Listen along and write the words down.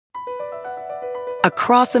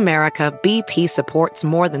Across America, BP supports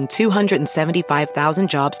more than 275,000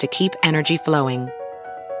 jobs to keep energy flowing.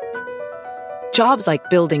 Jobs like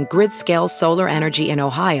building grid-scale solar energy in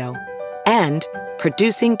Ohio and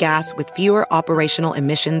producing gas with fewer operational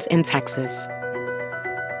emissions in Texas.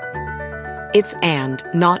 It's and,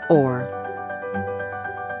 not or.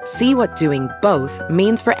 See what doing both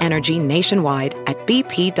means for energy nationwide at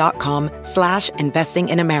bp.com/investing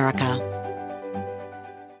in America.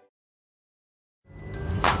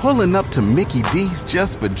 Pulling up to Mickey D's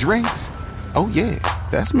just for drinks? Oh yeah,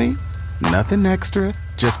 that's me. Nothing extra,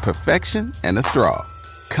 just perfection and a straw.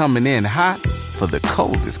 Coming in hot for the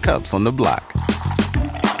coldest cups on the block.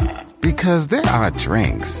 Because there are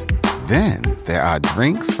drinks. Then there are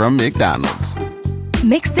drinks from McDonald's.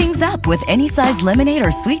 Mix things up with any size lemonade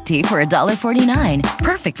or sweet tea for $1.49.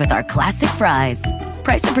 Perfect with our classic fries.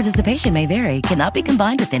 Price and participation may vary. Cannot be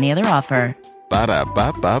combined with any other offer.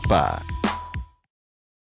 Ba-da-ba-ba-ba.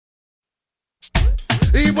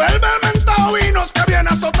 Y vuelve el mentado Vinos que viene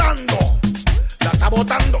azotando. La está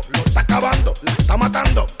botando, lo está acabando, la está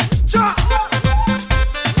matando. ¡Ya!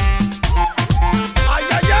 ¡Ay,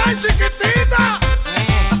 ay, ay, chiquitita!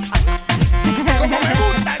 Como me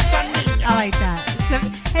gusta esa niña. I like that.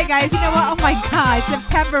 Hey guys, you know what? Oh my God,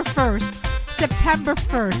 September 1st. September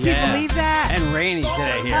 1st. Can you believe that? And rainy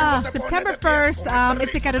today here. Oh, September 1st.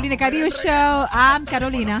 It's the Carolina Cadillo Show. I'm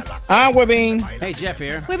Carolina. I'm Webin. Hey, Jeff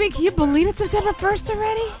here. Webin, can you believe it's September 1st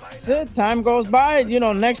already? Time goes by. You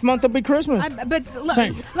know, next month will be Christmas. But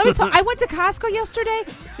let me talk. I went to Costco yesterday.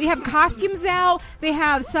 They have costumes out. They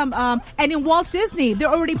have some, and in Walt Disney, they're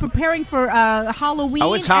already preparing for Halloween,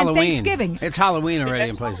 it's Halloween. And Thanksgiving. It's Halloween already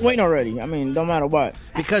in places. Halloween already. I mean, no matter what.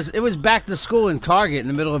 Because it was back to school in Target in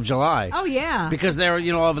the middle of July. Oh, yeah. Because they were,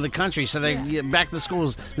 all over the country. So they back to school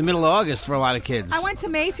is the middle of August for a lot of kids. I went to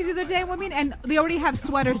Macy's the other day, and they already have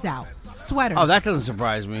sweaters out. Sweaters. Oh, that doesn't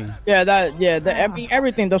surprise me. I mean,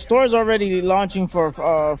 everything. The store's already launching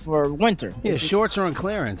for winter. Yeah, shorts are on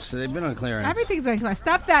clearance. They've been on clearance. Everything's on clearance.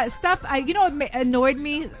 Stuff. What annoyed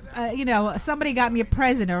me. Somebody got me a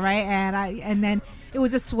present, all right, and then it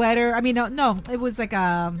was a sweater. I mean, no, it was like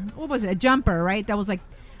what was it? A jumper, right? That was like,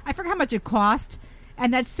 I forgot how much it cost.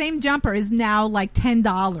 And that same jumper is now like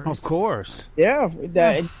 $10. Of course. Yeah,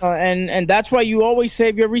 and that's why you always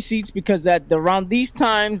save your receipts, because around these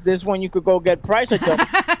times, this one you could go get price adjustment.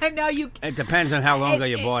 No, you. It depends on how long ago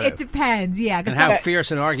you bought it. It depends, yeah. And how fierce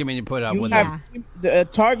an argument you put up with it. The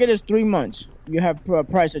target is 3 months. You have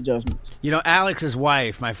price adjustments. Alex's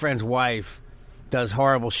wife, my friend's wife, does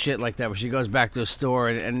horrible shit like that where she goes back to a store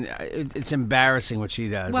and it's embarrassing what she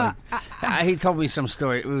does. Well, he told me some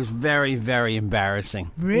story. It was very, very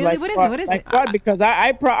embarrassing. Really? Like what is it? What? Because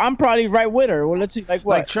I'm probably right with her. Well, let's see. Like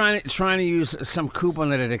what? Like trying to use some coupon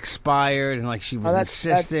that had expired, and like she was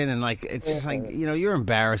insistent, and like it's just like you're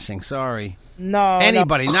embarrassing. Sorry. No,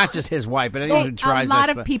 anybody, not just his wife, but anyone who tries. A lot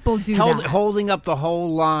of people do that. Holding up the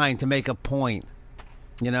whole line to make a point.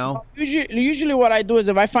 Usually what I do is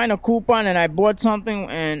if I find a coupon and I bought something,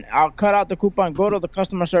 and I'll cut out the coupon, go to the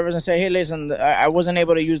customer service and say, hey, listen, I wasn't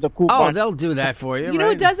able to use the coupon. Oh, they'll do that for you. You know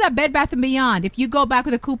who does that? Bed Bath & Beyond. If you go back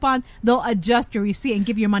with a coupon, they'll adjust your receipt and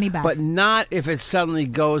give you your money back. But not if it suddenly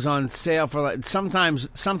goes on sale for sometimes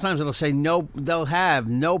it'll say no, they'll have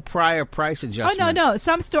no prior price adjustment. Oh, no.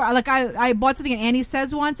 Some store, like I bought something at Annie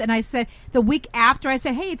Says once, and I said the week after, I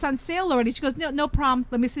said, hey, it's on sale already. She goes, no problem.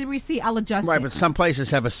 Let me see the receipt. I'll adjust it. Right, but some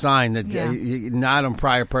places have a sign that not on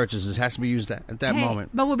prior purchases has to be used at that moment.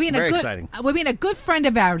 But we're being exciting. We're being a good friend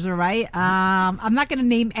of ours, all right? I'm not going to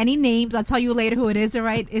name any names. I'll tell you later who it is, all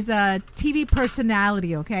right? Is a TV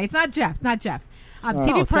personality, okay? It's not Jeff. Thank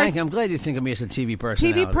you. I'm glad you think of me as a TV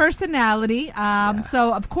personality. TV personality.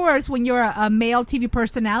 So, of course, when you're a male TV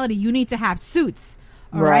personality, you need to have suits,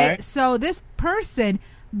 all right? So this person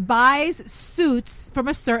buys suits from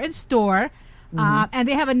a certain store, and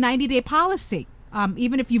they have a 90-day policy.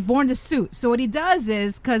 Even if you've worn the suit. So what he does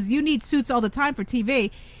is, because you need suits all the time for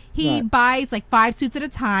TV, he buys like 5 suits at a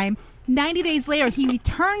time. 90 days later, he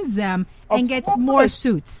returns them and gets more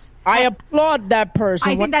suits. I applaud that person.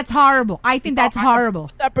 I think that's horrible.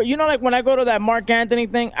 Like when I go to that Mark Anthony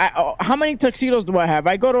thing, how many tuxedos do I have?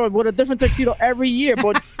 I go with a different tuxedo every year.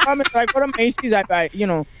 But I go to Macy's,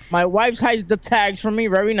 my wife hides the tags for me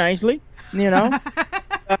very nicely, and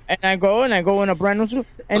I go in a brand new suit.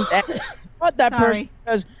 And that person,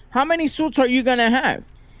 because how many suits are you gonna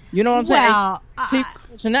have? You know what I'm saying?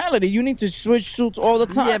 Personality, you need to switch suits all the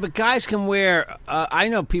time. Yeah, but guys can wear. I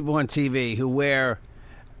know people on TV who wear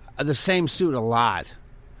the same suit a lot.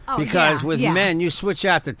 because with men, you switch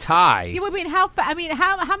out the tie. Yeah, I mean,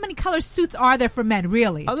 how many color suits are there for men?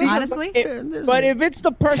 Really, honestly. But if it's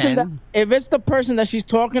the person that she's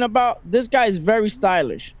talking about, this guy is very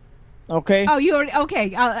stylish. Okay. Oh, you already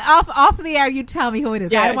okay? Off the air, you tell me who it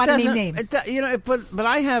is. Yeah, I don't want to name names. But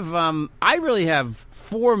I have I really have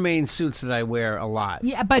 4 main suits that I wear a lot.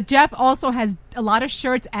 Yeah, but Jeff also has a lot of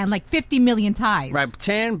shirts and like 50 million ties. Right,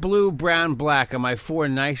 tan, blue, brown, black are my 4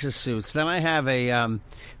 nicest suits. Then I have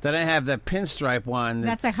that pinstripe one.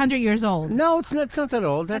 That's like 100 years old. No, it's not that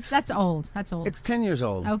old. That's old. That's old. It's 10 years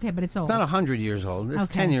old. Okay, but it's old. It's not 100 years old. It's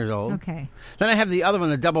 10 years old. Okay. Then I have the other one,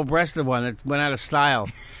 the double-breasted one that went out of style.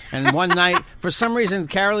 And one night, for some reason,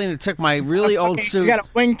 Carolina took my really old suit. She's got a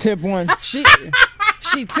wingtip one.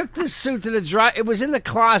 She took this suit to the dry. It was in the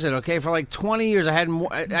closet, okay, for like 20 years. I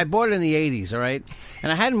bought it in the 80s, all right,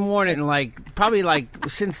 and I hadn't worn it in probably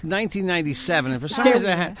since 1997. And for some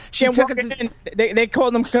reason, she took it. They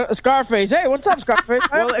called them Scarface. Hey, what's up, Scarface?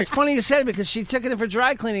 Well, it's funny you said it because she took it in for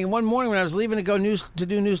dry cleaning. And one morning when I was leaving to go to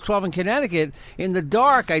do News 12 in Connecticut, in the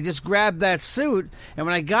dark, I just grabbed that suit, and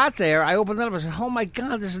when I got there, I opened it up. I said, "Oh my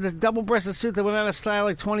God, this is the double-breasted suit that went out of style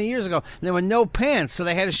like 20 years ago." And there were no pants, so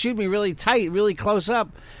they had to shoot me really tight, really close up,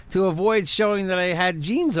 to avoid showing that I had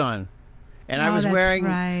jeans on. And I was wearing...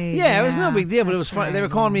 Right. Yeah, it was no big deal, but it was fun. Right, they were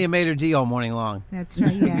calling me a maitre d' all morning long. That's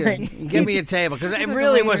right, yeah. Give me a table, because it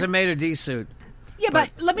really was a maitre d' suit. Yeah, but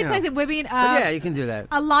let me tell you, women... yeah, you can do that.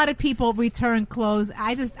 A lot of people return clothes.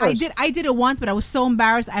 I did it once, but I was so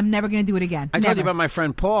embarrassed, I'm never going to do it again. I told you about my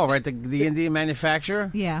friend Paul, right? The Indian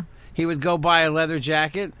manufacturer? Yeah. He would go buy a leather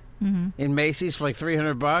jacket in Macy's for like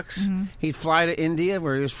 $300. Mm-hmm. He'd fly to India,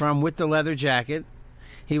 where he was from, with the leather jacket.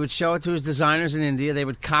 He would show it to his designers in India. They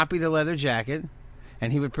would copy the leather jacket,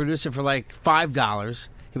 and he would produce it for like $5.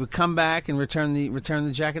 He would come back and return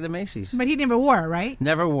the jacket to Macy's. But he never wore it, right?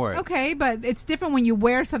 Never wore it. Okay, but it's different when you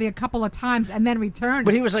wear something a couple of times and then return it.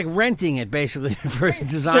 But he was like renting it, basically, for his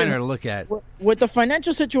designer to look at. With the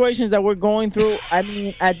financial situations that we're going through, I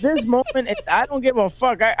mean, at this moment, I don't give a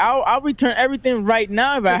fuck. I'll return everything right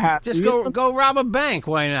now if I have to. Just go rob a bank.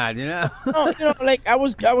 Why not? You know? No, like I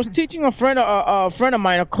was teaching a friend of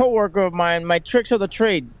mine, a coworker of mine, my tricks of the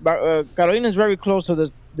trade. Carolina's very close to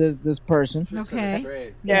this person.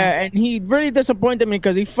 Okay. Yeah, and he really disappointed me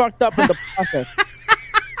because he fucked up in the process.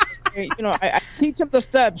 I teach him the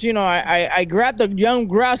steps. I grabbed a young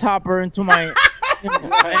grasshopper into my.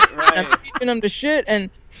 I'm teaching him the shit,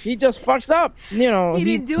 and he just fucks up. He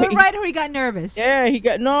didn't do it right, or he got nervous. Yeah, he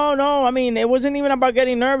got no. I mean, it wasn't even about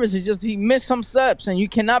getting nervous. It's just he missed some steps, and you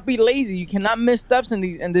cannot be lazy. You cannot miss steps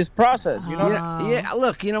in this process. You know. Yeah.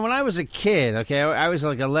 Look, when I was a kid, okay, I was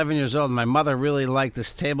like 11 years old. And my mother really liked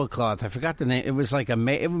this tablecloth. I forgot the name. It was like it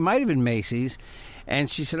might have been Macy's. And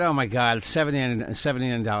she said, "Oh my God,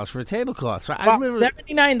 $79 for a tablecloth." So I literally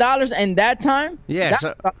 $79 in that time. Yeah,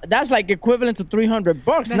 that's like equivalent to $300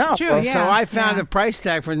 now. That's true. Yeah. So I found a price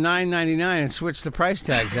tag for $9.99 and switched the price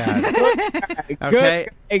tags out. Okay, good.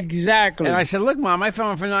 Exactly. And I said, "Look, Mom, I found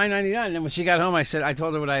one for $9.99." And then when she got home, I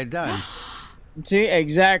told her what I had done. See,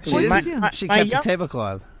 exactly. She kept the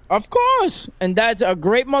tablecloth. Of course, and that's a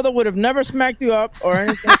great mother would have never smacked you up or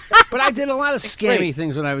anything. But I did a lot of scammy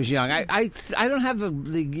things when I was young. I don't have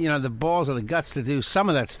the balls or the guts to do some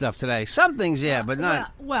of that stuff today. Some things, yeah, but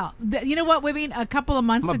not. Well, you know what, Wibby? A couple of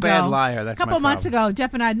months ago, I'm a bad liar. That's a couple of months ago,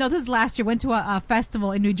 Jeff and I. No, this is last year. Went to a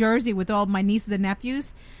festival in New Jersey with all my nieces and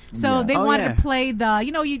nephews. So they wanted to play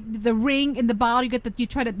the ring in the bottle. You get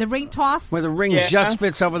the ring toss where the ring just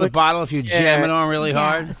fits over the bottle if you jam it on really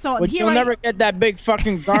hard. So you'll never get that big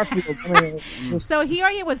fucking Garfield. So here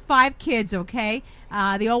I am with 5 kids. Okay,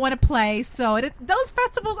 they all want to play. So those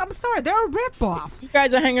festivals, I'm sorry, they're a ripoff. You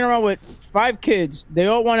guys are hanging around with 5 kids. They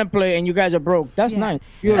all want to play, and you guys are broke. That's nice.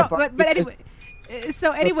 Beautiful. But anyway.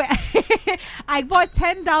 So anyway, I bought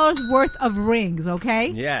 $10 worth of rings. Okay.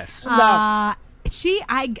 Yes. I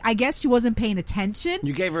guess she wasn't paying attention.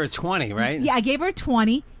 You gave her a 20, right? Yeah, I gave her a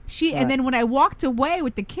 20. And then when I walked away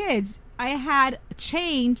with the kids, I had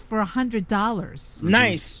change for $100.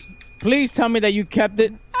 Nice. Please tell me that you kept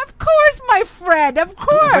it. Of course, my friend. Of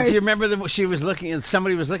course. But do you remember that she was looking, and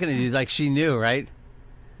somebody was looking at you like she knew, right?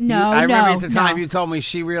 I remember at the time you told me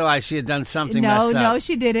she realized she had done something messed up. No,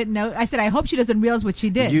 she didn't. No, I said, I hope she doesn't realize what she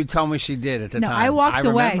did. You told me she did at the time. No, I walked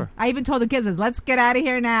away. Remember. I even told the kids, let's get out of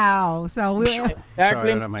here now. So we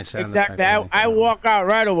Exactly. I walk out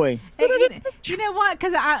right away. You know what?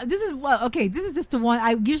 Because this is just the one.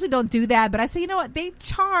 I usually don't do that, but I say, you know what? They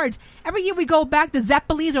charge. Every year we go back, the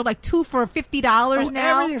Zeppelins are like 2 for $50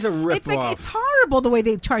 now. Everything's a rip-off. It's horrible the way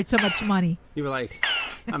they charge so much money. You were like,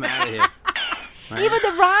 I'm out of here. Even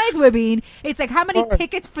the rides, Wibby, it's like how many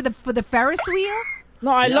tickets for the Ferris wheel?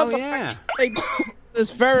 No, I love the yeah. fact that, like, this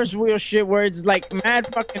Ferris wheel shit where it's like mad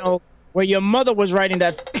fucking old, where your mother was riding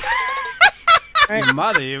that. Your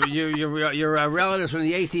mother, your relatives from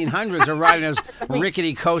the 1800s are riding those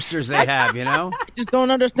rickety coasters they have, you know? I just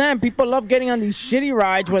don't understand. People love getting on these shitty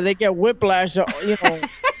rides where they get whiplash, or, you know.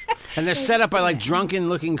 And they're set up by like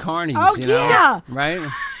drunken-looking carnies, Oh, you know? yeah. Right?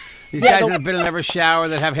 These guys that have been in every shower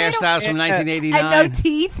that have hairstyles from 1989. And no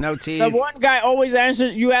teeth. No teeth. The one guy always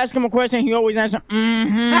answers. You ask him a question, he always answers.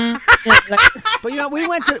 Mm-hmm. But you know, we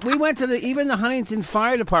went to the Huntington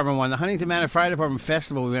Fire Department one, the Huntington Manor Fire Department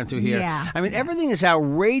festival we went to here. Yeah. I mean, everything is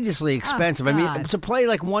outrageously expensive. I mean, God. to play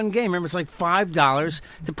like one game, remember it's like $5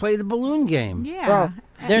 to play the balloon game. Yeah. Well,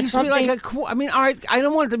 It there's used to be something. like I mean, all right, I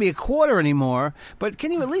don't want it to be a quarter anymore, but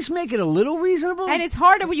can you at least make it a little reasonable? And it's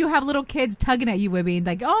harder when you have little kids tugging at you, Wibby,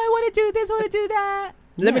 like, oh, I want to do this, I want to do that.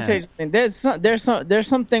 Let me Yeah. tell you something. There's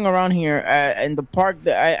something around here in the park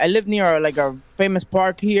that I live near, like a famous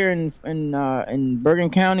park here in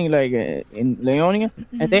Bergen County, like in Leonia,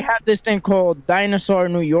 and they have this thing called Dinosaur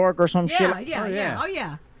New York or some shit. Oh,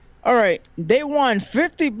 yeah. All right, they won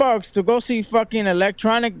 $50 to go see fucking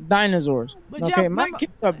electronic dinosaurs. But Okay, yeah, my remember-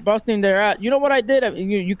 kids are busting their ass. You know what I did?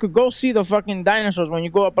 You could go see the fucking dinosaurs when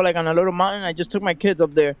you go up like on a little mountain. I just took my kids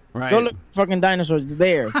up there. Right. Go look at fucking dinosaurs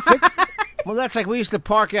there. Well, that's like we used to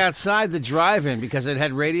park outside the drive-in because it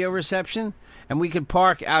had radio reception, and we could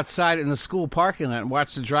park outside in the school parking lot and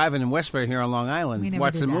watch the drive-in in Westbury here on Long We Island, never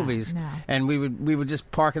watch did the that. movies, No. and we would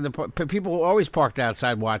just park in the people always parked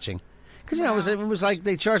outside watching because you know it was like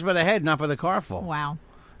they charged by the head, not by the car full. Wow.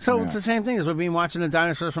 So it's the same thing as we've been watching the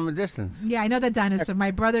dinosaurs from a distance. Yeah, I know that dinosaur. My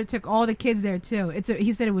brother took all the kids there, too.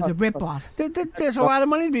 He said it was a ripoff. There's a lot of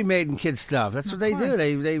money to be made in kids stuff. That's what they do. course.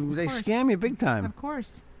 They course. scam you big time. Of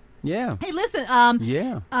course. Yeah. Hey, listen.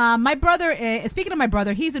 Yeah. My brother. Speaking of my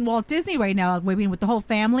brother, he's in Walt Disney right now, with the whole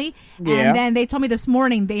family. Yeah. And then they told me this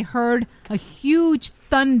morning they heard a huge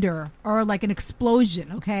thunder or like an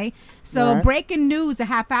explosion. Okay, so Right. breaking news a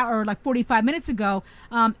half hour or like 45 minutes ago,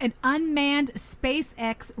 an unmanned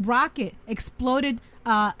SpaceX rocket exploded.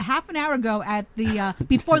 Half an hour ago at the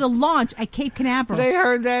before the launch at Cape Canaveral. They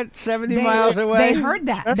heard that 70 miles away. They heard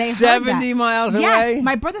that. They heard 70 that. miles Yes, away?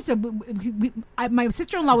 my brother said. My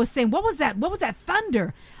sister-in-law was saying, "What was that? What was that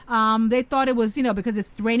thunder?" They thought it was, because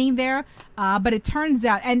it's raining there, but it turns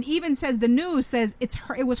out, and even says the news says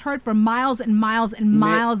it was heard for miles and miles and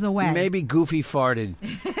miles away. Maybe Goofy farted.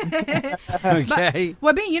 Okay.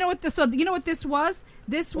 Well, you know what this was?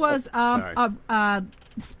 This was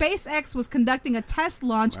SpaceX was conducting a test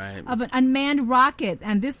launch Right. of an unmanned rocket,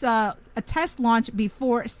 and this a test launch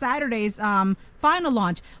before Saturday's final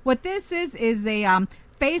launch. What this is a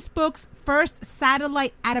Facebook's first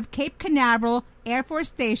satellite out of Cape Canaveral Air Force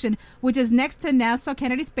Station, which is next to NASA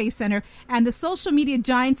Kennedy Space Center, and the social media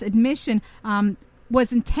giant's admission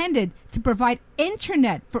was intended to provide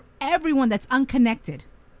internet for everyone that's unconnected.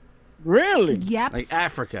 Really? Yep. Like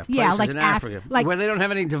Africa. Yeah, Places like in Africa. Where they don't have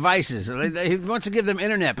any devices. He wants to give them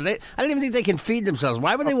internet, but I don't even think they can feed themselves.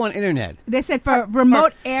 Why would they want internet? They said for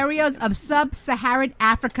remote areas of sub-Saharan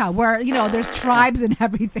Africa where, there's tribes and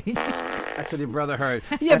everything. That's what your brother heard.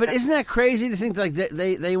 Yeah, but isn't that crazy to think like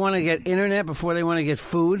they want to get internet before they want to get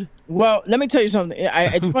food? Well, let me tell you something.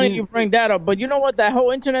 It's funny you bring that up, but you know what? That whole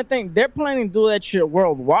internet thing, they're planning to do that shit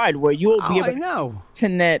worldwide where you will be able I to know.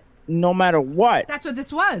 internet no matter what. That's what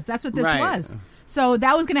this was. Right. was. So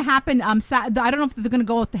that was going to happen. I don't know if they're going to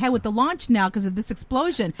go ahead with the launch now because of this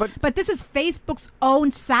explosion. But this is Facebook's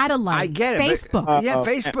own satellite. I get it. Facebook.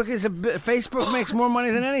 But, Facebook makes more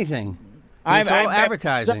money than anything. It's all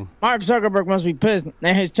advertising. Mark Zuckerberg must be pissed,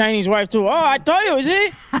 and his Chinese wife too. Oh, I told you,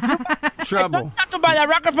 see? Trouble. Not to buy that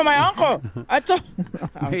rocket for my uncle. I told.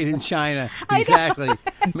 Made in China. Exactly.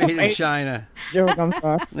 Made in China. Joke, I'm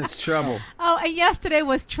sorry. It's trouble. Oh, and yesterday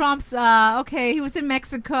was Trump's. He was in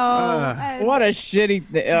Mexico. What a shitty.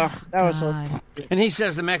 That was so. God. And he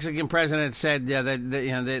says the Mexican president said, yeah, they They're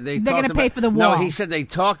talked gonna about, pay for the No, wall. he said they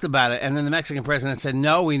talked about it, and then the Mexican president said,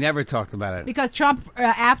 no, we never talked about it. Because Trump,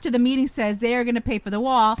 after the meeting, says they are going to pay for the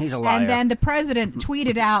wall. He's a liar. And then the president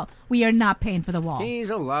tweeted out, "We are not paying for the wall." He's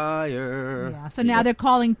a liar. Yeah. So now they're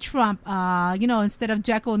calling Trump, instead of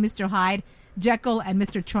Jekyll and Mr. Hyde, Jekyll and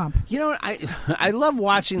Mr. Trump. You know what? I love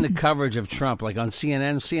watching the coverage of Trump, like on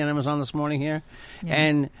CNN. CNN was on this morning here. Yeah.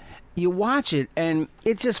 And you watch it, and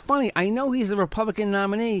it's just funny. I know he's the Republican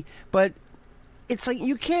nominee, but it's like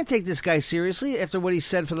you can't take this guy seriously after what he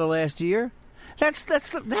said for the last year. That's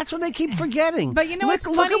what they keep forgetting. But you know what's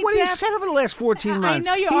look funny, at what he Jeff? said over the last 14 months. I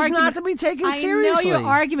know your He's argument. not to be taken I seriously. know your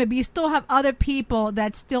argument, but you still have other people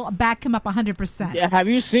that still back him up 100%. Yeah, have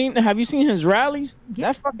you seen his rallies? Yeah.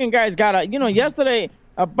 That fucking guy's got a. Yesterday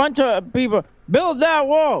a bunch of people. Build that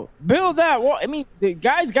wall. Build that wall. I mean, the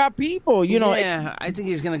guy's got people. You know. Yeah, I think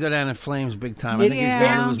he's going to go down in flames big time. I think he's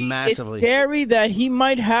going to lose massively. It's scary that he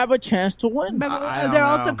might have a chance to win. But they're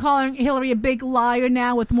also calling Hillary a big liar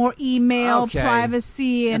now with more email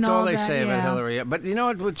privacy and all that. That's all they say about Hillary. But you know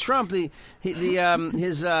what? With Trump, I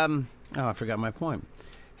forgot my point.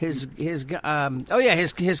 His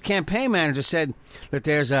campaign manager said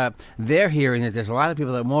that they're hearing that there's a lot of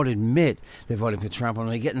people that won't admit they're voting for Trump. When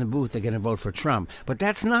they get in the booth, they're going to vote for Trump. But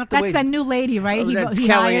that's not the way. That's that new lady, right? That's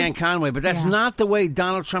Kellyanne Conway. But that's not the way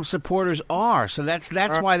Donald Trump supporters are. So that's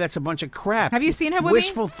why that's a bunch of crap. Have you seen her with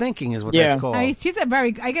Wishful thinking is what that's called. I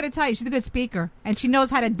mean, I got to tell you, she's a good speaker, and she knows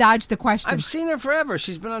how to dodge the question. I've seen her forever.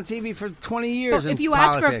 She's been on TV for 20 years. If you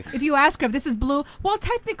ask her if this is blue, well,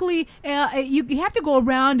 technically, you have to go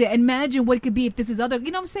around it and imagine what it could be if this is other. You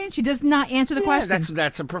know what I'm saying? She does not answer the question.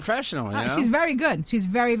 That's a professional. You know? She's very good. She's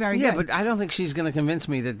very, very good. Yeah, but I don't think she's going to convince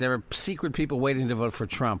me that there are secret people waiting to vote for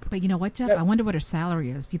Trump. But you know what, Jeff? I wonder what her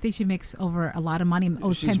salary is. Do you think she makes over a lot of money?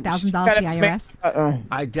 Owes $10,000 to the IRS?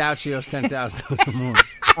 I doubt she owes $10,000 more.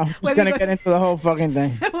 I'm just going to get into the whole fucking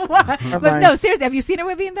thing. But no, seriously, have you seen her,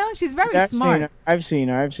 Vivian, though? She's very smart. I've seen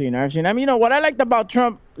her. I mean, you know, what I liked about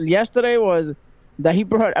Trump yesterday was that he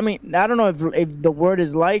brought, I mean, I don't know if the word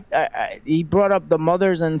is liked. He brought up the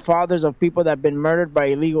mothers and fathers of people that have been murdered by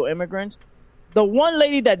illegal immigrants. The one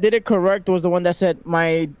lady that did it correct was the one that said,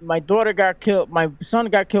 my daughter got killed, my son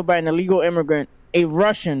got killed by an illegal immigrant, a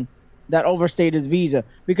Russian that overstayed his visa.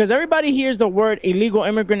 Because everybody hears the word illegal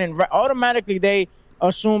immigrant and automatically they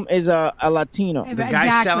assume is a Latino. The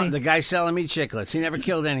guy selling me chiclets. He never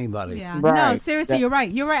killed anybody. Yeah. Right. No, seriously, you're right.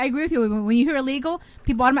 I agree with you. When you hear illegal,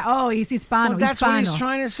 people automatically, he's Hispano. Well, that's what he's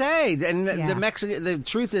trying to say. And the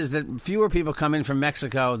truth is that fewer people come in from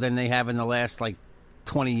Mexico than they have in the last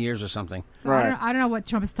 20 years or something. So right. I don't know what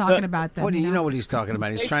Trump is talking about. Then, what do you know what he's talking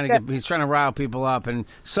about? He's trying to rile people up. And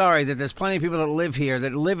sorry that there's plenty of people that live here,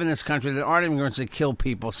 that live in this country, that aren't immigrants, that kill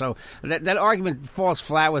people. So that argument falls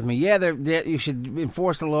flat with me. Yeah, you should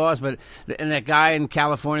enforce the laws, but and that guy in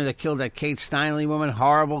California that killed that Kate Steinle woman,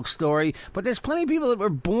 horrible story. But there's plenty of people that were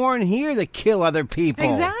born here that kill other people.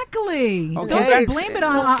 Exactly. Okay? Don't just blame it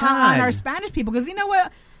on our Spanish people, because you know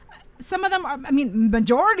what? Some of them are. I mean,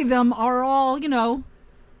 majority of them are all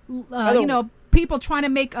people trying to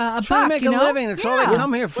make a buck, make a living. That's all they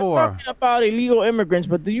come here for. We're talking about illegal immigrants,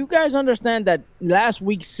 but do you guys understand that last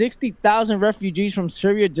week 60,000 refugees from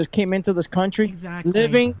Syria just came into this country,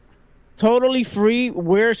 living totally free?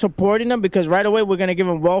 We're supporting them because right away we're going to give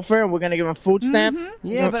them welfare and we're going to give them food stamps. Mm-hmm.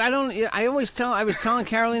 Yeah, but I don't. I was telling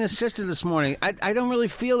Carolina's sister this morning. I don't really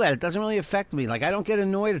feel that. It doesn't really affect me. I don't get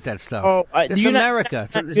annoyed at that stuff. It's America.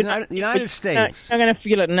 It's the United States. You're not going to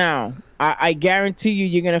feel it now. I guarantee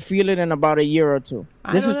you're going to feel it in about a year or two.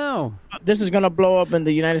 I don't know. This is going to blow up in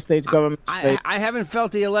the United States government. I haven't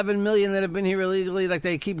felt the 11 million that have been here illegally. Like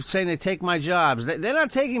they keep saying they take my jobs. They're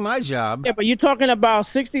not taking my job. Yeah, but you're talking about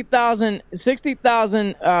 60,000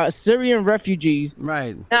 Syrian refugees.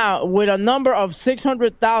 Right. Now, with a number of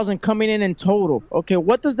 600,000 coming in total. Okay,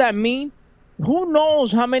 what does that mean? Who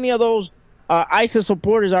knows how many of those ISIS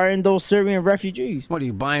supporters are in those Syrian refugees? What, are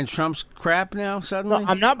you buying Trump's crap now suddenly?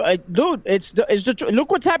 No, I'm not. Dude, it's the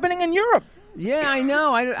look what's happening in Europe. Yeah, I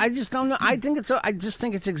know. I just don't know. I just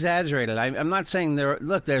think it's exaggerated. I'm not saying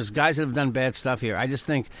there's guys that have done bad stuff here. I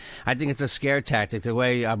think it's a scare tactic. The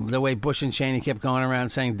way Bush and Cheney kept going around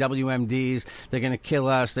saying WMDs, they're going to kill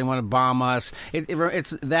us, they want to bomb us. It's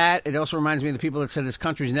that. It also reminds me of the people that said this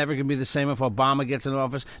country's never going to be the same if Obama gets in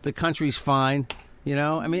office. The country's fine. You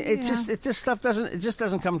know, I mean, this stuff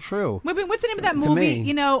doesn't come true. What's the name of that movie?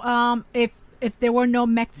 You know, if there were no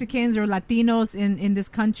Mexicans or Latinos in this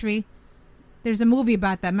country, there's a movie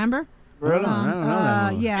about that. Remember? Really? I don't know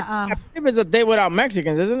that movie. Yeah. I think it's A Day Without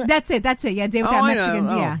Mexicans, isn't it? That's it. Yeah, Day Without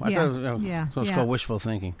Mexicans. Yeah. So it's called wishful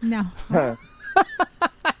thinking. No.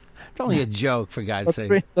 It's only a joke, for God's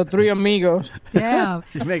sake. The Three Amigos. Damn.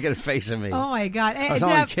 She's making a face at me. Oh, my God. I was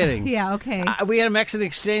only kidding. Yeah, okay. We had a Mexican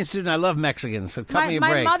exchange student. I love Mexicans, so cut me a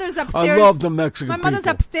break. My mother's upstairs. I love the Mexican people. My mother's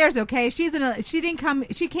upstairs, okay? She didn't come.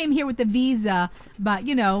 She came here with the visa, but,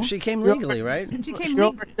 you know. She came legally, right? She came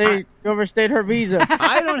legally. She overstayed her visa.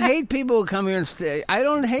 I don't hate people who come here and stay. I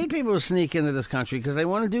don't hate people who sneak into this country because they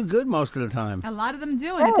want to do good most of the time. A lot of them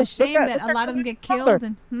do, and it's a shame that a lot of them get killed.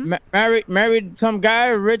 And, married some guy,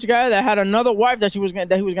 a rich guy that had another wife that he was gonna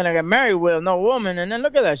get married with, no woman, and then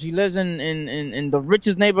look at that. She lives in the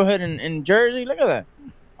richest neighborhood in Jersey. Look at that.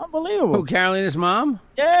 Unbelievable. Who, Carolina's mom?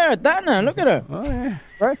 Yeah, Dana. Look at her. Oh, yeah.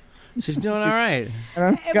 Right? She's doing all right.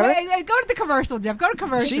 Go to the commercial, Jeff. Go to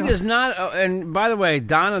commercial. She does not, and by the way,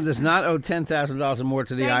 Donna does not owe $10,000 or more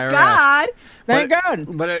to the IRS. God. Thank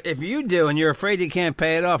God. But if you do, and you're afraid you can't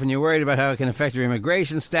pay it off, and you're worried about how it can affect your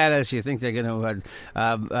immigration status, you think they're going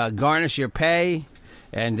to garnish your pay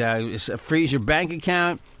and freeze your bank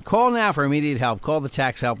account, call now for immediate help. Call the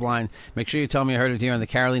tax helpline. Make sure you tell me I heard it here on the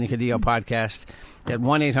Carolina Cadillo podcast at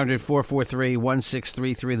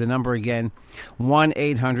 1-800-443-1633. The number again,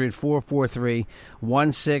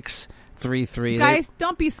 1-800-443-1633. Guys,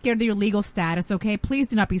 don't be scared of your legal status, okay? Please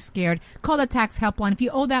do not be scared. Call the tax helpline. If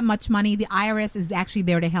you owe that much money, the IRS is actually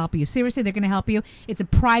there to help you. Seriously, they're going to help you. It's a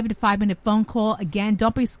private 5-minute phone call. Again,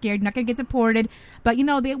 don't be scared. You're not going to get deported. But,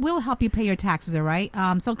 they will help you pay your taxes, all right?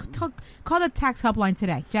 So call the tax helpline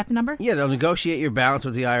today. Do you have the number? Yeah, they'll negotiate your balance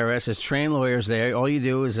with the IRS. There's trained lawyers there. All you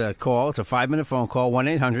do is call. It's a 5-minute phone call,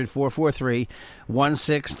 1-800-443-1633,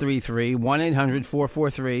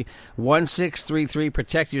 1-800-443-1633.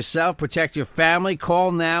 Protect yourself, protect your family.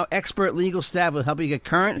 Call now. Expert legal staff will help you get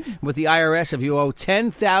current with the IRS if you owe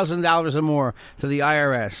 $10,000 or more to the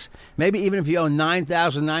IRS. Maybe even if you owe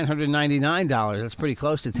 $9,999. That's pretty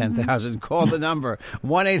close to $10,000. Call the number,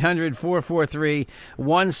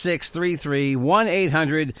 1-800-443-1633,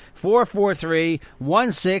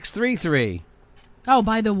 1-800-443-1633. Oh,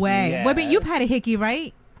 by the way, Webby, you've had a hickey,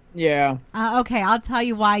 right? Yeah. Okay, I'll tell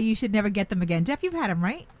you why you should never get them again. Jeff, you've had them,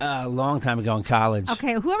 right? A long time ago in college.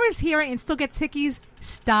 Okay, whoever's hearing and still gets hickeys,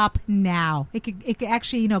 stop now. It could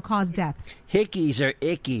actually, cause death. Hickeys are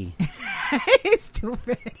icky.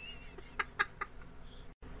 Stupid.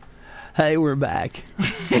 Hey, we're back.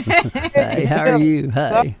 Hey, how are you?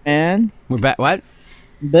 Hey. And We're back. What?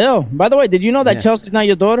 Bill, by the way, did you know that Chelsea's not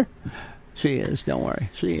your daughter? She is. Don't worry.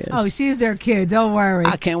 She is. Oh, she's their kid. Don't worry.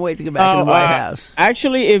 I can't wait to get back to the White House.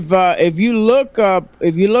 Actually, if you look up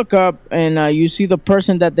and you see the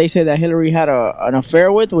person that they say that Hillary had an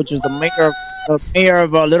affair with, which is the mayor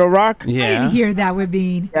of Little Rock. Yeah. I didn't hear that,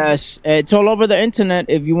 Webby. Yes, it's all over the internet.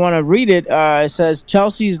 If you want to read it, it says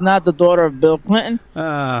Chelsea's not the daughter of Bill Clinton.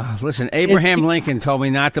 Listen, Abraham Lincoln told me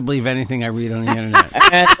not to believe anything I read on the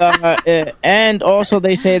internet. And also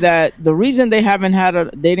they say that the reason they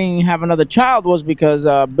didn't have another child was because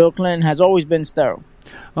Bill Clinton has always been sterile.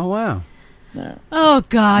 Oh, wow. Yeah. Oh,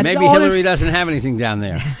 God. Maybe Hillary doesn't have anything down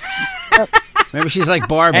there. Maybe she's like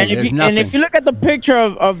Barbie. There's nothing. And if you look at the picture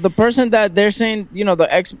of the person that they're saying,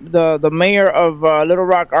 the mayor of Little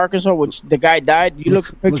Rock, Arkansas, which the guy died. You look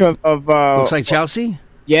at the picture of looks like Chelsea.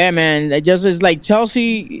 Yeah, man. It just is like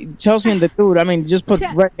Chelsea and the dude. I mean, just put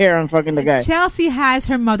red hair on fucking the guy. Chelsea has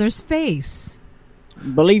her mother's face.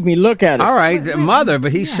 Believe me, look at it. All right, the mother,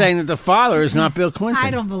 but he's saying that the father is not Bill Clinton. I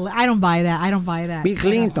don't buy that. Bill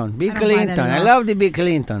Clinton. Bill Clinton. I love the Bill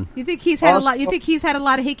Clinton. You think he's had a lot? You think he's had a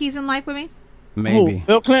lot of hickeys in life with me? Maybe. Who?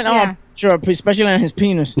 Bill Clinton? Yeah. Oh, sure, especially on his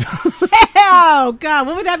penis. Oh, God.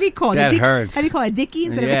 What would that be called? That hurts. That'd be called a dickie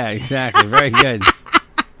instead of exactly. Very good.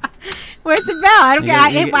 Where's the bell? I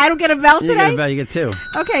don't get a bell today. You get a bell. You get two.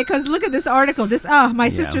 Okay, because look at this article. My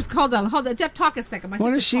sister's called on. Hold on, Jeff. Talk a second.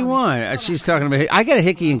 What does she want? She's talking about. I got a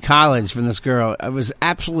hickey in college from this girl. It was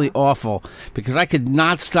absolutely awful because I could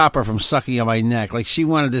not stop her from sucking on my neck. Like she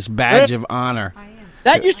wanted this badge of honor.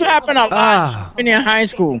 That used to happen a lot in junior high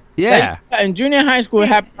school. Yeah. In junior high school, it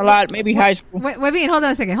happened a lot. Maybe high school. Wait, hold on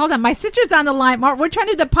a second. Hold on. My sister's on the line. We're trying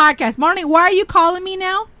to do the podcast. Marlene, why are you calling me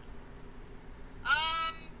now?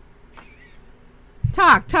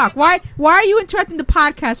 Talk. Why are you interrupting the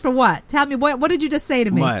podcast for what? Tell me, what did you just say to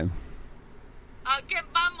me? What? Get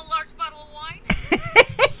Mom a large bottle of wine.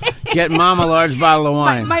 Get Mom a large bottle of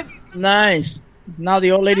wine. Nice. Now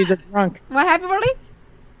the old ladies are drunk. What happened, Marlene?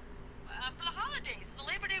 For the holidays, for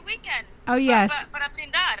Labor Day weekend. Oh, yes. Para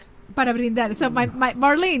brindar. So, my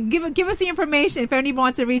Marlene, give us the information if anyone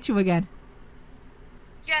wants to reach you again.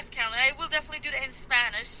 Yes, Carolyn, I will definitely do that in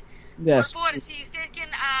Spanish. Yes. Por favor, si usted can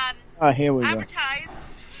here we go. advertise,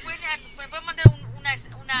 pueden mandar una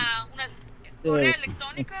correo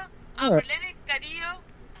electrónico a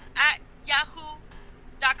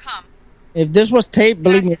berlenecadillo@yahoo.com. If this was taped,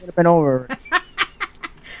 believe me, it would have been over.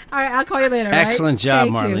 All right, I'll call you later. Excellent job,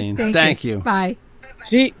 Thank Marlene. You. Thank you. Bye.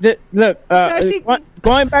 See, look.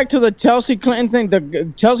 Going back to the Chelsea Clinton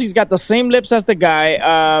thing, Chelsea's got the same lips as the guy.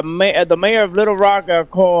 The mayor of Little Rock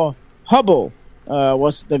called Hubble.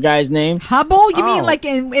 What's the guy's name? Hubble? You mean like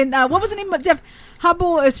in what was the name of Jeff?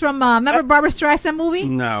 Hubble is from remember Barbara Streisand movie?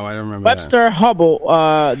 No, I don't remember. Webster Hubble.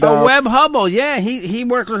 Webb Hubble. Yeah, he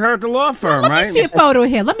worked with her at the law firm, right? Let me see a photo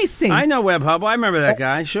here. Let me see. I know Webb Hubble. I remember that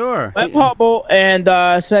guy. Sure. Webb Hubble, and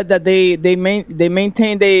said that they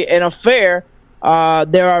maintained an affair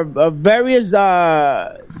there are various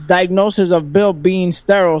diagnoses of Bill being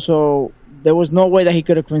sterile, so there was no way that he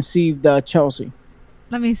could have conceived Chelsea.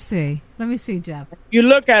 Let me see, Jeff. You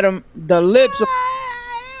look at him, the lips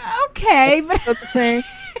okay, but are the same.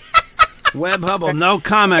 Webb Hubble, no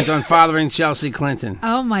comment on fathering Chelsea Clinton.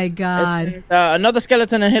 Oh my God! Another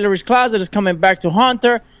skeleton in Hillary's closet is coming back to haunt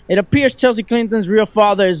her. It appears Chelsea Clinton's real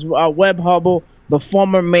father is Webb Hubble, the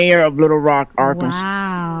former mayor of Little Rock, Arkansas.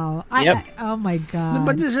 Wow! Yep. Oh my God!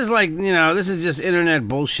 But this is this is just internet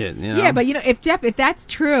bullshit. Yeah, but if that's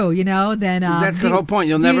true, then that's the whole point.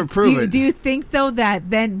 You'll never prove it. Do you think though that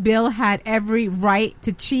then Bill had every right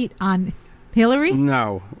to cheat on Hillary?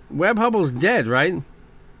 No, Webb Hubble's dead, right?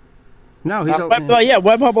 No, he's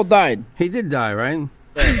Webb Hubble died. He did die, right?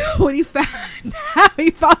 When he found how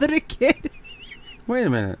he fathered a kid. Wait a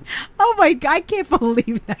minute. Oh my God, I can't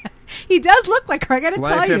believe that. He does look like her, I gotta tell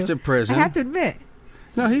you. Life after prison. I have to admit.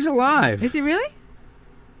 No, he's alive. Is he really?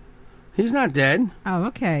 He's not dead. Oh,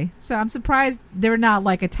 okay. So I'm surprised they're not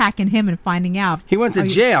attacking him and finding out. He went to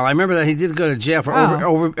jail. I remember that he did go to jail for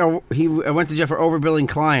he went to jail for overbilling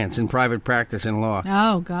clients in private practice in law.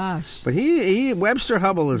 Oh gosh. But Webster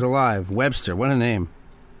Hubble is alive. Webster, what a name.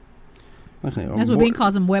 Okay, that's what Bean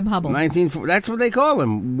calls him, Webb Hubble. That's what they call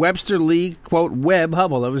him. Webster Lee, quote, Webb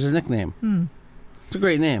Hubble. That was his nickname. It's a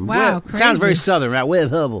great name. Wow, crazy. Sounds very Southern, right? Webb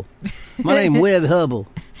Hubble. My name Webb Hubble.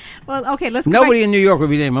 Well, okay, let's go Nobody back. in New York would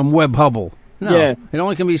be named I'm Webb Hubble. No, yeah. It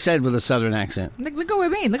only can be said with a Southern accent. Look at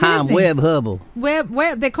what Bean. Look Hi, at I'm his name. Webb Hubble.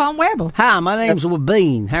 Webb. They call him Webble. Hi, my name's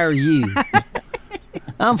Bean. How are you?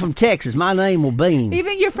 I'm from Texas. My name will Bean.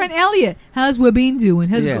 Even your friend Elliot. How's Bean doing?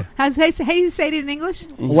 How do you say it in English?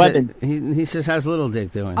 He says, how's Little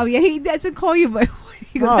Dick doing? Oh yeah, he doesn't call you. But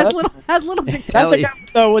he goes, how's little Dick? That's the guy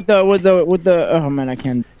with the. Oh man, I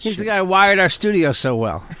can't. He's the guy who wired our studio so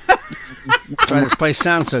well. That's why this place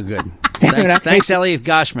sounds so good. Thanks, Elliot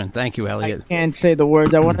Goshman. Thank you, Elliot. I can't say the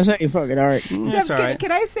words I want to say. Fuck it. All right. That's all right.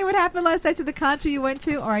 Can I say what happened last night to the concert you went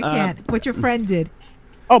to, or I can't? What your friend did?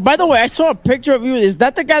 Oh, by the way, I saw a picture of you. Is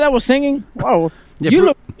that the guy that was singing? Wow,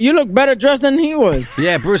 yeah, you look better dressed than he was.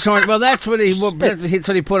 Yeah, Bruce Horn. Well, that's what he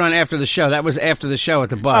put on after the show. That was after the show at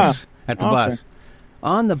the bus. Bus.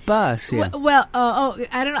 On the bus. Yeah. Well,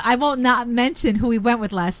 I don't know. I won't not mention who he went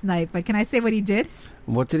with last night, but can I say what he did?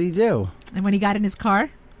 What did he do? And when he got in his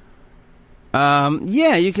car?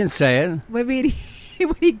 Yeah, you can say it. When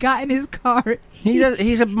he got in his car,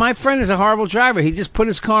 my friend is a horrible driver. He just put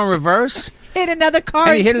his car in reverse. Hit another car.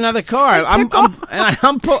 And he hit another car.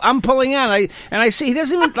 I'm pulling out. I see he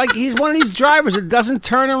doesn't even he's one of these drivers that doesn't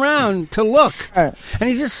turn around to look. And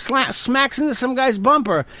he just smacks into some guy's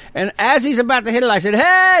bumper. And as he's about to hit it, I said,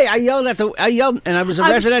 "Hey!" I yelled, and it was a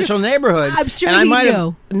residential neighborhood. I'm sure and he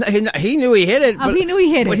knew. He knew he hit it. Oh, he knew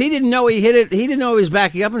he hit it. But he didn't know he hit it. He didn't know he was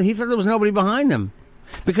backing up, and he thought there was nobody behind him.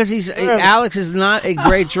 Because Alex is not a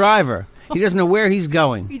great driver. He doesn't know where he's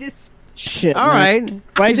going. He just... Shit. All right.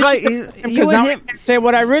 Because now I can't say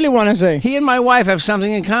what I really want to say. He and my wife have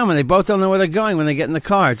something in common. They both don't know where they're going when they get in the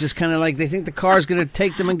car. Just kind of like they think the car is going to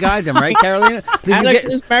take them and guide them, right, Carolina? Alex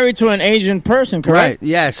is married to an Asian person, correct? Right.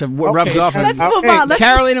 Yes. It rubs off. Let's move on.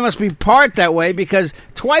 Carolina must be part that way because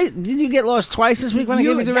twice. Did you get lost twice this week when I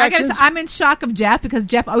gave you directions? I'm in shock of Jeff because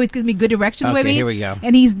Jeff always gives me good directions. Okay, here we go.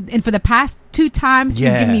 And for the past 2 times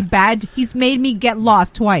he's given me bad. He's made me get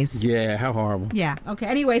lost twice. Yeah. How horrible. Yeah. Okay.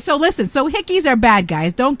 Anyway, so listen. So hickeys are bad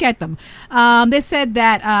guys. Don't get them. They said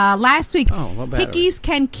that last week hickeys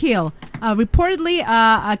can kill. Reportedly,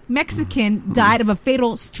 a Mexican died of a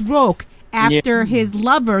fatal stroke after his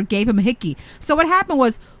lover gave him a hickey. So what happened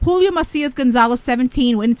was Julio Macias Gonzalez,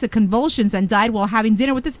 17, went into convulsions and died while having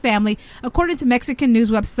dinner with his family, according to Mexican news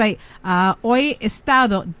website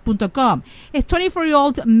hoyestado.com. His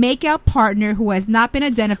 24-year-old makeout partner, who has not been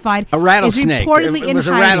identified, a rattlesnake. Is reportedly it was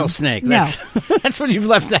in a hiding. rattlesnake. No. That's what you've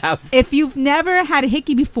left out. If you've never had a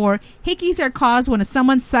hickey before, hickeys are caused when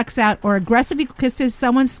someone sucks out or aggressively kisses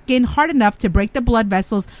someone's skin hard enough to break the blood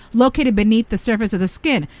vessels located beneath the surface of the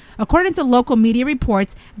skin. According to local media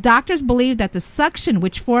reports, doctors believe that the suction,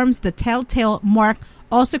 which forms the telltale mark,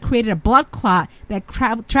 also created a blood clot that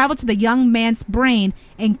traveled to the young man's brain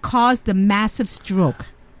and caused the massive stroke.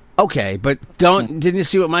 Okay, but didn't you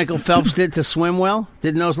see what Michael Phelps did to swim well?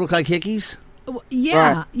 Didn't those look like hickeys?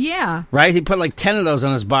 Yeah, yeah. Right? He put like 10 of those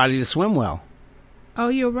on his body to swim well. Oh,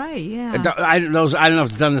 you're right, yeah. I don't know if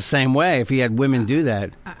it's done the same way, if he had women do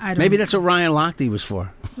that. I don't Maybe know. that's what Ryan Lochte was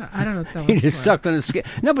for. I don't know what that was He just sucked on his skin.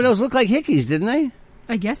 No, but those look like hickeys, didn't they?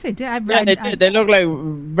 I guess they did. They did. They look like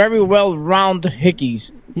very well round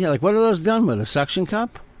hickeys. Yeah, like what are those done with? A suction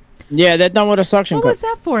cup? Yeah, they're done with a suction What cup. was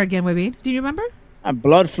that for again, Webby? Do you remember?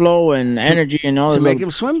 blood flow and energy and all to this. make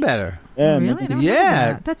him swim better. Yeah, Really? man. I don't know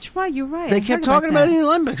Yeah. that. That's right. You're right. They I kept heard talking about it that. in the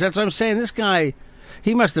Olympics. That's what I'm saying. This guy,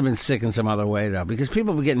 he must have been sick in some other way, though, because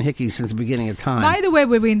people have been getting hickeys since the beginning of time. By the way,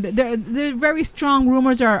 there very strong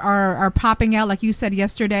rumors are popping out, like you said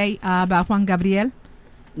yesterday, about Juan Gabriel.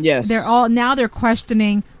 Yes. They're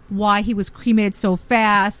questioning why he was cremated so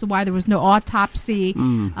fast, why there was no autopsy.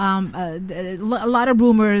 A lot of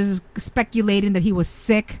rumors speculating that he was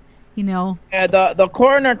sick. You know. Yeah, the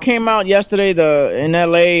coroner came out yesterday in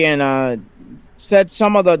L.A. and said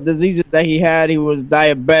some of the diseases that he had. He was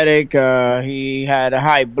diabetic. He had a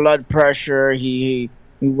high blood pressure. He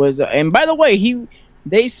was. And by the way,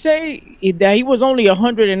 they say that he was only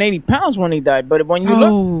 180 pounds when he died. But when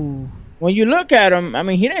you look at him, I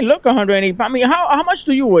mean, he didn't look 180 pounds. I mean, how much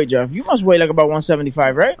do you weigh, Jeff? You must weigh like about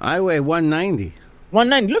 175, right? I weigh 190.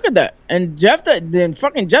 190. Look at that. And Jeff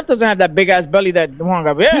doesn't have that big ass belly that Juan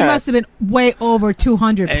Gabriel He had. must have been way over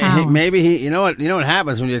 200 pounds. Maybe you know what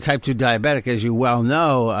happens when you're type 2 diabetic, as you well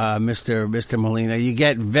know, Mr. Molina. You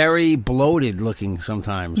get very bloated looking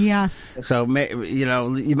sometimes. Yes. So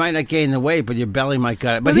you might not gain the weight, but your belly might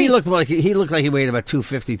got it. But he looked like he weighed about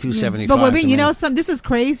 250, 275. But you know, this is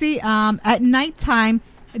crazy. At nighttime,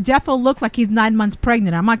 Jeff will look like he's 9 months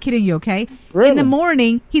pregnant. I'm not kidding you. Okay. Really? In the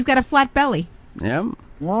morning, he's got a flat belly. Yeah.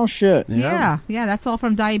 Oh shit. Yeah. That's all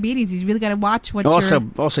from diabetes. He's really got to watch what also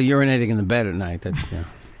urinating in the bed at night.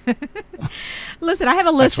 Listen, I have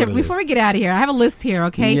a list here. What it Before we get out of here, I have a list here,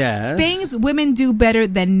 okay? Yes. Things women do better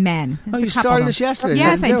than men. You started this yesterday.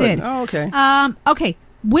 Yes, I did. Oh, okay. Okay.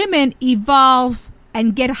 Women evolve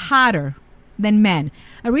and get hotter than men.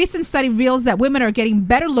 A recent study reveals that women are getting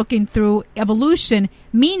better looking through evolution.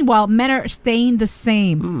 Meanwhile, men are staying the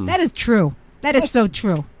same. That is true. That is so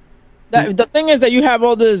true. The thing is that you have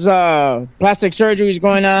all these plastic surgeries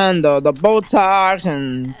going on, the Botox,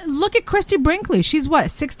 and look at Christy Brinkley. She's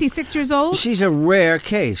what, 66 years old? She's a rare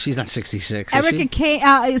case. She's not 66.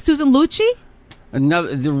 Erica Susan Lucci?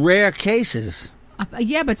 The rare cases.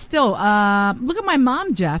 Yeah, but still, look at my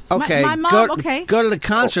mom, Jeff. Okay, my mom. Go to the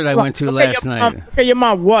concert I went to last night. Look at your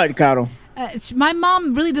mom. What, Caro? My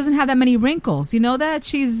mom really doesn't have that many wrinkles. You know that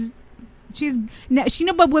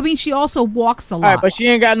but women, she also walks a lot. All right, but she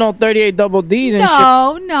ain't got no 38 double D's and shit.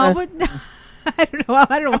 No, but I don't know.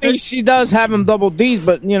 I mean, she does have them double D's,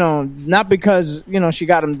 but not because she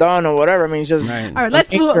got them done or whatever. I mean, it's just right. All right,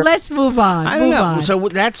 let's move on. I don't know. So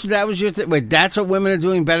that was your thing. Wait, that's what women are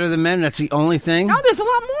doing better than men? That's the only thing? No, there's a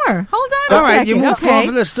lot more. Hold on. All right, second. you moved okay. off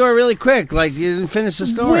of the story really quick. Like you didn't finish the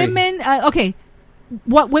story. Women, okay.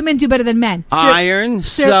 What women do better than men? Iron,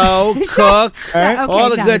 sew, cook, all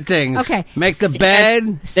the good things. Okay. Make the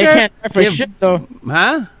bed. They can't drive for shit, though.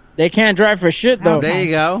 Huh? They can't drive for shit, though. Okay. There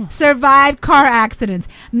you go. Survive car accidents.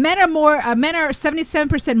 Men are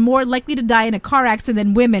 77% more likely to die in a car accident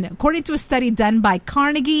than women, according to a study done by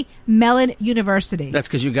Carnegie Mellon University. That's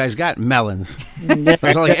because you guys got melons. Those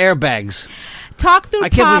are like airbags. Talk through I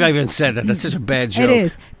can't believe I even said that. That's such a bad joke. It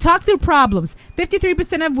is. Talk through problems.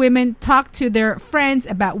 53% of women talk to their friends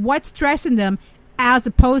about what's stressing them, as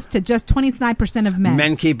opposed to just 29% of men.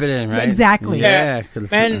 Men keep it in, right? Exactly. Yeah.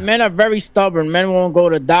 Men are very stubborn. Men won't go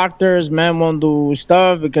to doctors. Men won't do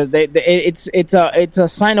stuff because it's a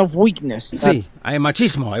sign of weakness. See, I am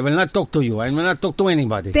machismo. I will not talk to you. I will not talk to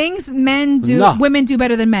anybody. Things women do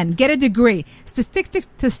better than men. Get a degree. Statistics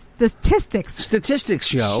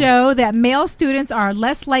show that male students are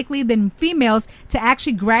less likely than females to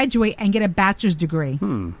actually graduate and get a bachelor's degree.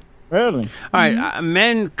 Really? All right,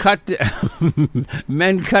 men cut the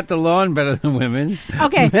lawn better than women.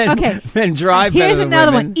 Okay, Men drive better Here's than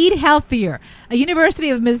another women. one. Eat healthier. A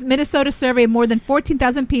University of Minnesota survey of more than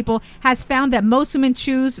 14,000 people has found that most women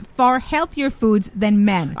choose far healthier foods than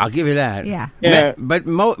men. I'll give you that. Yeah.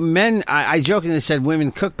 Men, I jokingly said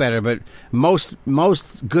women cook better, but most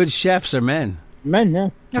good chefs are men. Men, yeah.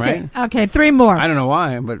 Okay. Right? Okay. 3 more. I don't know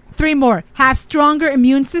why, but 3 more. Have stronger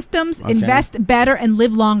immune systems. Okay. Invest better and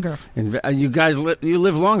live longer. you guys you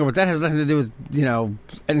live longer, but that has nothing to do with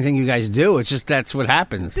anything you guys do. It's just that's what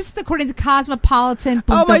happens. This is according to Cosmopolitan.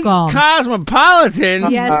 Oh my, Cosmopolitan.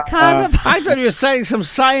 Yes, Cosmopolitan. I thought you were citing some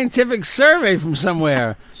scientific survey from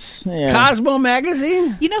somewhere. Yeah. Cosmo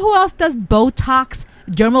magazine. You know who else does Botox,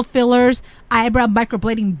 dermal fillers, eyebrow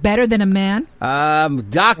microblading better than a man?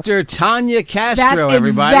 Dr. Tanya Castro. That's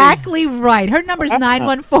everybody. everybody. Exactly right. Her number is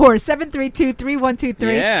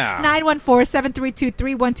 914-732-3123. Yeah.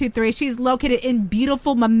 914-732-3123. She's located in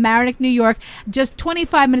beautiful Mamaroneck, New York, just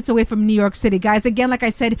 25 minutes away from New York City. Guys, again, like I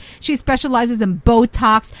said, she specializes in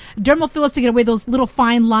Botox, dermal fillers to get away those little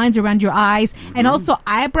fine lines around your eyes, and also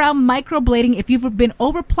eyebrow microblading. If you've been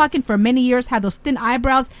over plucking for many years, had those thin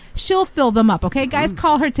eyebrows, she'll fill them up. Okay, guys,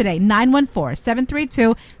 call her today,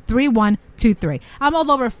 914-732-3123. I'm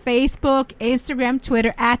all over Facebook, Instagram,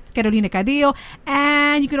 Twitter, at Carolina Cadillo,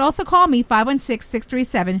 and you can also call me,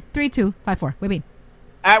 516-637-3254. Webin.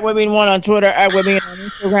 At Webin1 on Twitter, at Webin on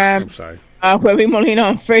Instagram. I'm sorry. Webin Molina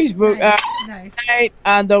on Facebook. Nice.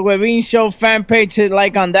 And the Webin Show fan page,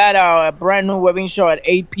 like on that, a brand new Webin Show at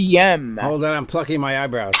 8 p.m. Hold on, I'm plucking my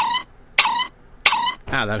eyebrows.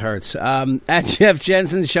 Ah, that hurts. At Jeff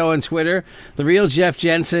Jensen Show on Twitter, The Real Jeff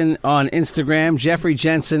Jensen on Instagram, Jeffrey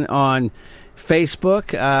Jensen on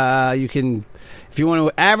Facebook. You can, if you want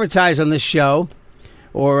to advertise on this show,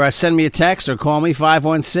 or send me a text or call me,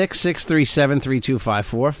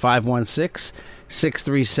 516-637-3254,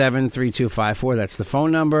 516-637-3254. That's the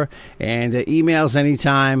phone number. And emails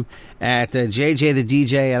anytime at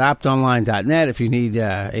jjthedj@optonline.net. If you need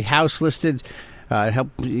a house listed,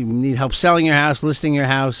 you need help selling your house, listing your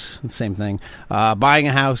house, same thing, buying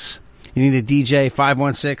a house, you need a DJ,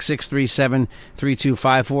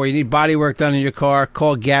 516-637-3254. You need body work done in your car,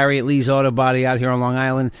 call Gary at Lee's Auto Body out here on Long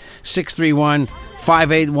Island,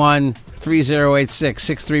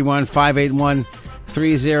 631-581-3086,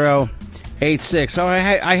 631-581-3086. So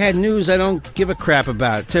I had news I don't give a crap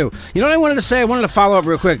about, too. You know what I wanted to say? I wanted to follow up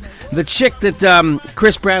real quick. The chick that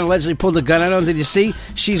Chris Brown allegedly pulled a gun on, did you see?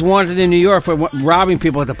 She's wanted in New York for robbing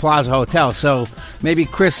people at the Plaza Hotel. So maybe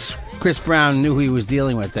Chris Brown knew who he was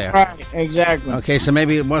dealing with there. Right, exactly. Okay, so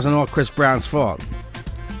maybe it wasn't all Chris Brown's fault.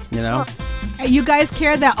 You know? You guys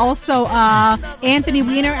care that also Anthony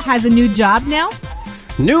Weiner has a new job now?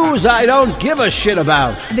 News I don't give a shit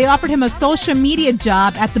about. They offered him a social media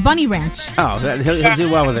job at the Bunny Ranch. Oh, he'll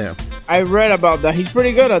do well with it. I read about that. He's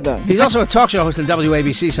pretty good at that. He's also a talk show host in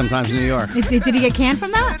WABC sometimes in New York. Did he get canned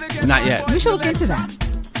from that? Not yet. We should look into that.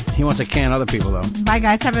 He wants to can other people, though. Bye,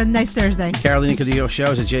 guys. Have a nice Thursday. Carolina Cadillo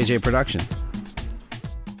Show is a JJ production.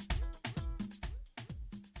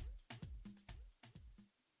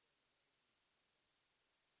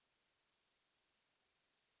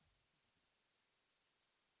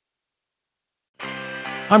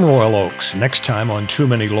 I'm Royal Oakes. Next time on Too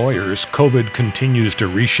Many Lawyers, COVID continues to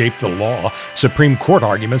reshape the law. Supreme Court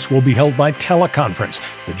arguments will be held by teleconference.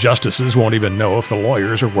 The justices won't even know if the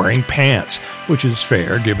lawyers are wearing pants, which is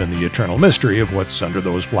fair given the eternal mystery of what's under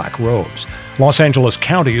those black robes. Los Angeles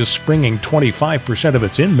County is springing 25% of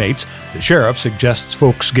its inmates. The sheriff suggests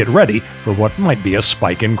folks get ready for what might be a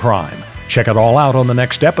spike in crime. Check it all out on the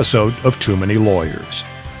next episode of Too Many Lawyers.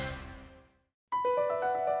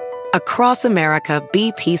 Across America,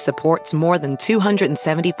 BP supports more than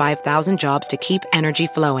 275,000 jobs to keep energy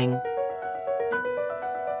flowing.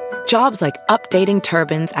 Jobs like updating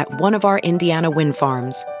turbines at one of our Indiana wind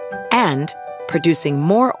farms and producing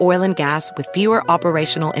more oil and gas with fewer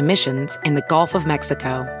operational emissions in the Gulf of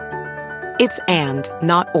Mexico. It's and,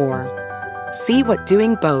 not or. See what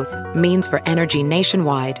doing both means for energy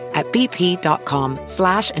nationwide at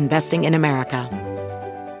bp.com/investing in America.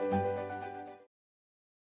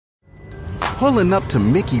 Pulling up to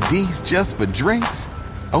Mickey D's just for drinks?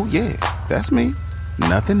 Oh yeah, that's me.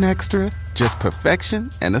 Nothing extra, just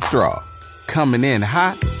perfection and a straw. Coming in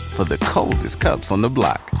hot for the coldest cups on the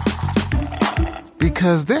block.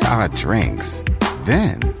 Because there are drinks.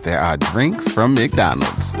 Then there are drinks from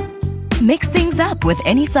McDonald's. Mix things up with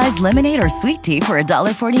any size lemonade or sweet tea for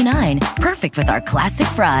 $1.49. Perfect with our classic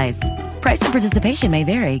fries. Price and participation may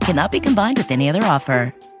vary. Cannot be combined with any other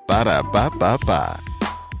offer. Ba-da-ba-ba-ba.